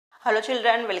Hello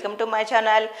children, welcome to my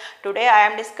channel. Today I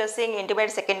am discussing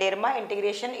intermediate second year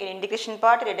integration in integration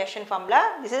part reduction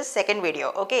formula. This is second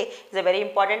video. Okay, it's a very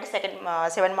important second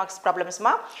 7 marks problems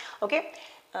ma. Okay,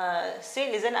 see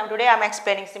listen. Today I am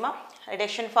explaining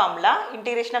reduction formula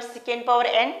integration of secant power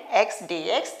n x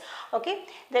dx. Okay,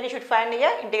 then you should find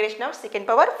here integration of secant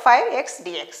power 5x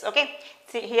dx. Okay,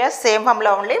 see here same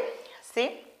formula only. See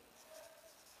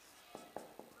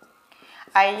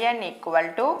in equal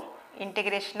to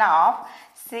integration of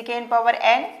secant power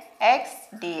n x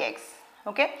dx.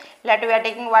 Okay, let we are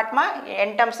taking what ma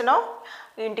in terms of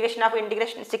integration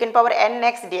secant power n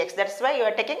x dx. That's why you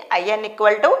are taking in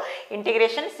equal to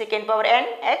integration secant power n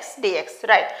x dx.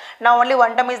 Right, now only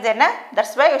one term is there na,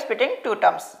 that's why you are splitting two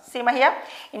terms. See ma here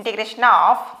integration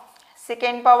of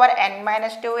secant power n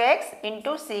minus 2x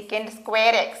into secant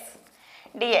square x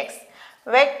dx.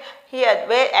 Where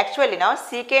actually now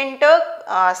secant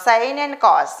sine and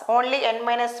cos only n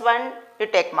minus 1 you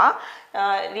take ma,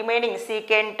 remaining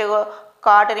secant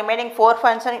cot remaining four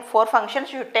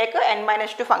functions you take n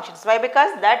minus 2 functions. Why?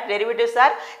 Because that derivatives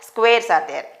are squares are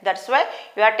there, that's why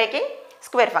you are taking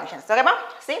square functions. Okay ma,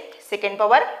 see secant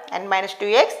power n minus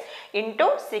 2x into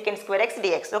secant square x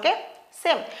dx. Okay,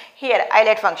 same here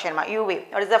highlight function ma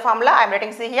uv. What is the formula I am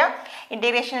writing? See here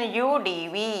integration u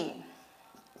dv.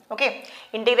 Okay,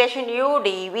 integration u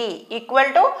dv equal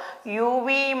to uv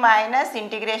minus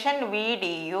integration v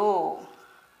du.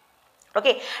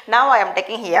 Okay, now I am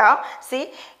taking here,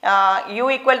 see u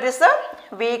equal this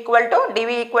v equal to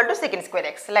dv equal to secant square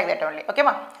x, like that only. Okay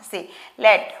ma, see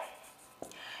let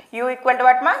u equal to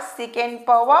what ma, secant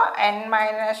power n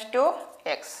minus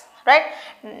 2x, right.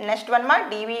 Next one ma,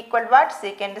 dv equal to what,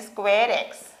 secant square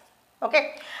x.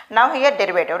 Okay, now here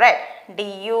derivative, right,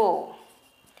 du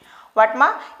what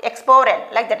ma, x power n,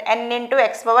 like that, n into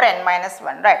x power n minus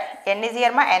 1, right. N is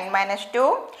here ma, n minus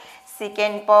 2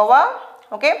 secant power,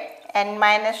 okay, n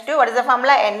minus 2. What is the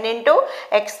formula? N into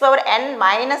x power n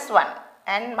minus 1,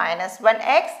 n minus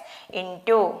 1x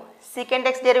into secant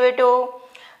x derivative,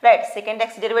 right. Secant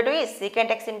x derivative is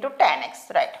secant x into tan x,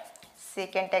 right.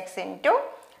 Secant x into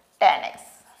tan x.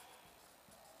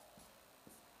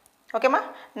 Okay ma,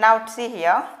 now see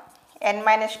here n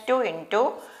minus 2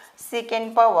 into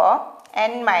secant power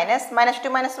n minus 2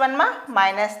 minus 1 ma,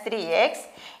 minus 3x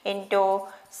into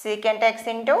secant x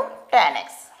into tan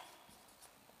x.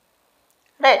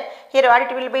 Right, here what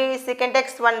it will be, secant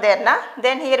x 1 there na,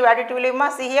 then here what it will be ma,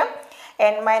 see here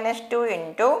n minus 2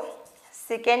 into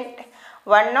secant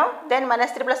 1 no, then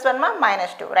minus 3 plus 1 ma,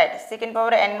 minus 2, right. Secant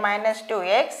power n minus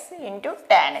 2x into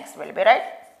tan x will be, right,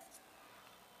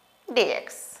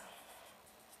 dx.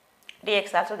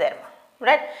 Dx also there ma,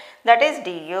 right, that is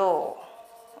du.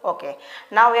 Okay,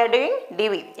 now we are doing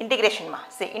dv integration ma.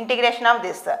 See integration of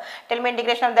this, tell me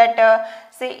integration of that,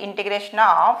 see integration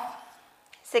of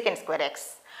secant square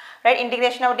x, right.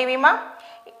 Integration of dv ma,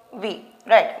 v,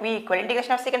 right, v equal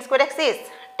integration of secant square x is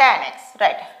tan x,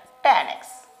 right, tan x.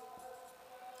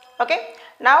 Okay,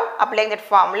 now applying that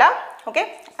formula.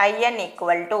 Okay, in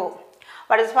equal to,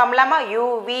 what is the formula ma,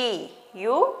 uv,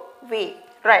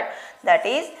 right, that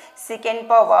is secant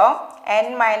power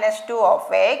n minus 2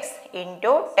 of x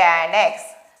into tan x.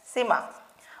 See ma,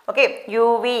 okay,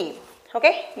 uv,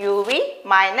 okay, uv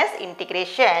minus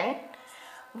integration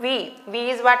v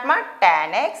is what ma,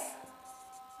 tan x,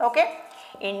 okay,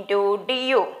 into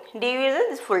du is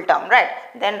this full term, right.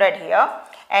 Then right here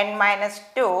n minus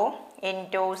 2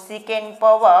 into secant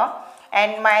power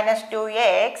n minus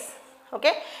 2x,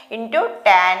 okay, into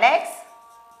tan x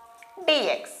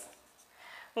dx.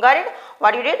 Got it?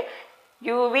 What you did?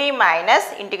 uv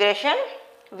minus integration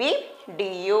v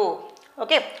du.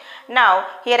 Okay, now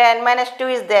here n minus 2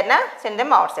 is there na, send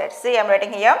them outside. See I am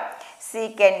writing here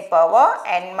secant power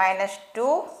n minus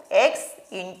 2x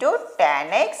into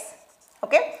tan x,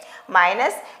 okay,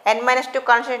 minus n minus 2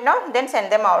 constant now, then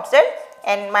send them outside,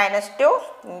 n minus 2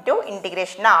 into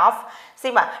integration of,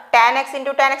 see ma, tan x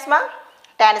into tan x ma,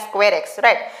 tan square x,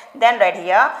 right. Then right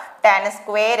here tan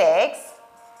square x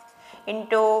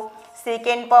into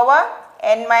secant power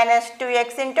n minus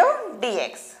 2x into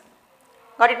dx.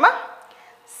 Got it ma?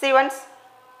 See once.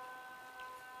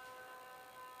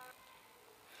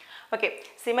 Okay,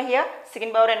 see ma here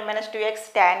secant power n minus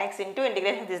 2x tan x into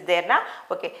integration is there na.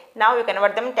 Okay, now you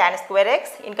convert them tan square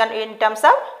x in terms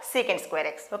of secant square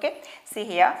x. Okay, see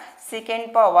here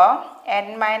secant power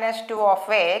n minus 2 of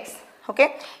x,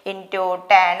 okay, into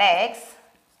tan x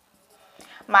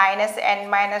minus n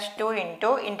minus 2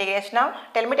 into integration of,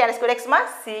 tell me tan square x ma,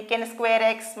 secant square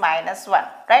x minus 1,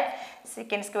 right,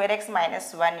 secant square x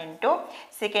minus 1 into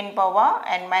secant power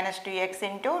n minus 2x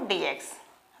into dx.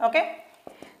 Okay,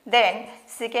 then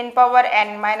secant power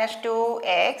n minus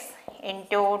 2x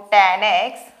into tan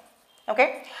x,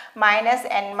 okay, minus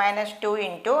n minus 2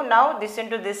 into, now this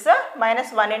into this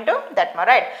minus 1 into that one,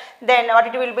 right. Then what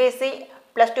it will be, see,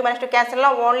 plus 2 minus 2 cancel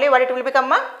now, only what it will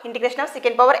become integration of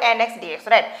secant power nx dx,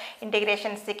 right.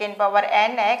 Integration secant power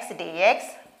nx dx,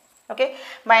 okay,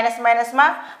 minus minus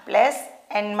plus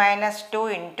n minus 2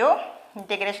 into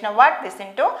integration of what, this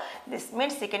into this,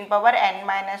 means secant power n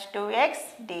minus 2x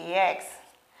dx.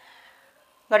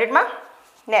 Got it, ma?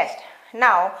 Next,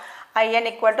 now in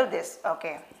equal to this,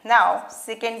 okay. Now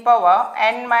secant power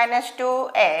n minus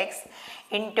 2x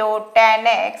into tan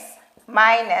x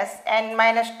minus n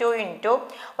minus 2 into,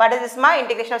 what is this, ma?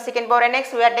 Integration of secant power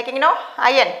nx, we are taking now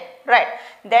in, right.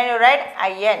 Then you write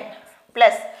in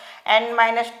plus n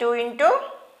minus 2 into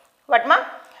what, ma?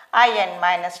 In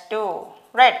minus 2,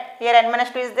 right. Here n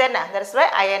minus 2 is there na, that's why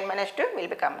in minus 2 will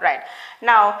become, right.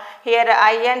 Now here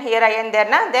in there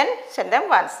na, then send them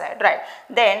one side, right.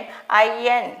 Then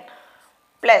in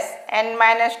plus n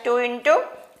minus 2 into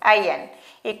in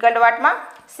equal to what, ma?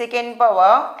 Secant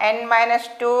power n minus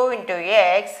 2 into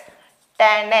x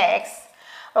tan x,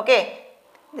 okay,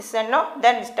 this one no,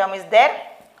 then this term is there,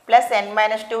 plus n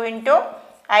minus 2 into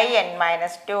in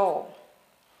minus 2,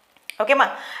 okay,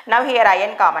 ma. Now here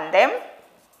in common them,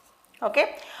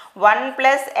 okay, 1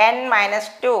 plus n minus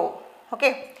 2,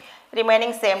 okay,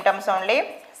 remaining same terms only,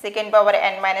 secant power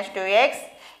n minus 2x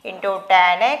into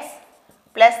tan x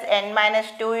plus n minus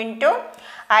 2 into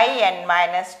in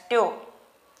minus 2,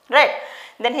 right.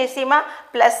 Then here see, ma,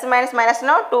 plus minus minus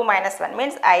now 2 minus 1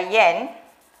 means in,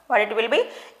 what it will be,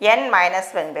 n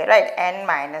minus 1 be, right, n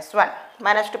minus 1,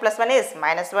 minus 2 plus 1 is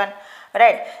minus 1,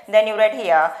 right. Then you write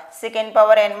here secant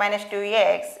power n minus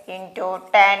 2x into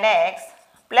tan x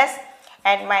plus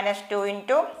n minus 2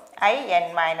 into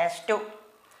in minus 2,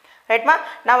 right, ma.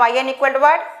 Now in equal to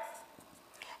what,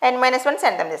 n minus 1,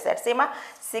 send them this side, see, ma,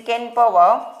 secant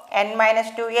power n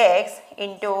minus 2x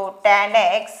into tan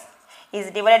x is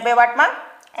divided by what, ma?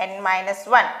 N minus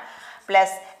 1 plus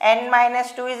n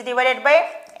minus 2 is divided by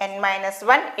n minus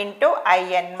 1 into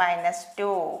in minus 2,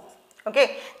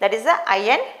 okay, that is the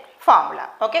in formula,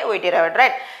 okay, we derived,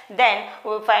 right. Then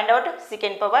we will find out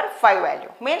secant power 5 value,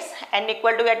 means n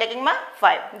equal to, we are taking, ma,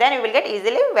 5, then we will get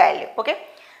easily value, okay.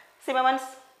 See, my ones,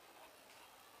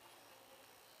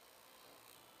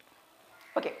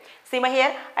 okay, see, ma,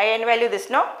 here in value this,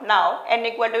 no, now n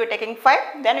equal to, we are taking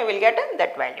 5, then we will get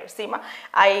that value, see, ma,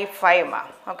 I5, ma,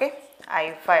 okay,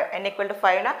 I5, n equal to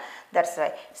 5 na, that's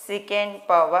why secant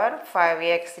power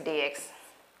 5x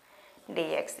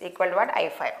dx equal to what,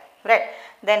 I5, right.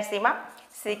 Then see, ma,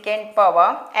 secant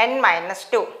power n minus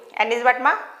 2, n is what,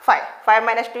 ma? 5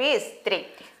 minus 2 is 3,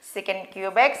 secant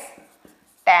cube x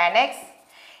tan x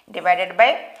divided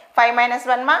by 5 minus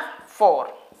 1, ma, 4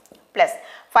 plus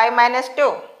 5 minus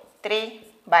 2 3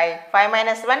 by 5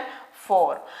 minus 1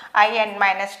 4, in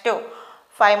minus 2,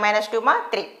 5 minus 2, ma,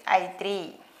 3,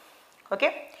 I3,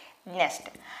 okay. Next,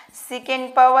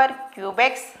 secant power cube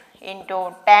x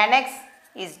into tan x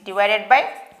is divided by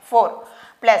 4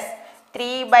 plus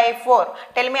 3 by 4,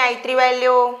 tell me I3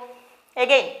 value,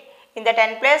 again in the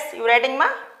 10 place you writing, ma,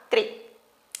 3,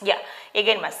 yeah,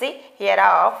 again, ma, see, here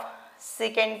of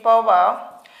secant power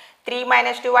 3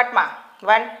 minus 2 what, ma,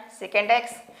 1 secant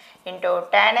x into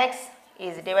tan x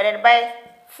is divided by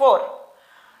 4,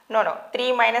 no,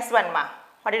 3 minus 1, ma,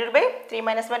 what it will be, 3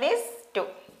 minus 1 is 2,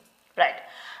 right,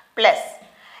 plus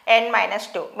n minus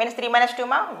 2 means 3 minus 2,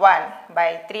 ma, 1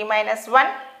 by 3 minus 1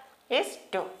 is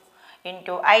 2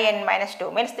 into in minus 2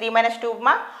 means 3 minus 2,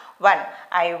 ma, 1,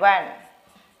 I1,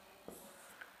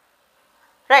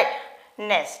 right.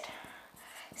 Next,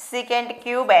 secant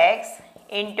cube x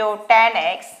into tan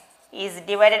x is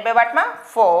divided by what, ma,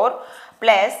 4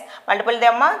 plus multiple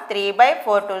them, ma, 3 by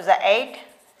 4 to the 8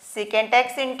 secant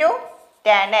x into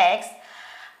tan x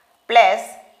plus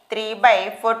 3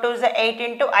 by 4 to the 8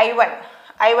 into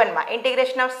I1, ma,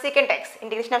 integration of secant x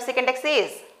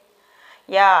is,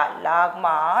 yeah, log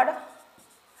mod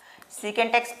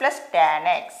secant x plus tan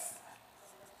x,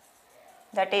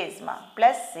 that is, ma,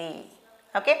 plus c,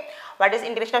 okay. What is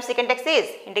integration of secant x is,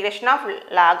 integration of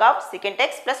log of secant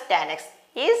x plus tan x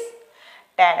is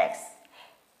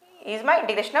my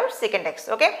integration of secant x,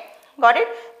 okay, got it.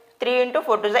 3 into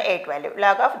 4 to the 8 value,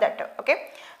 log of that, okay,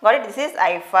 got it. This is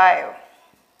I5,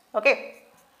 okay.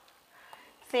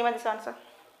 See, ma, this answer.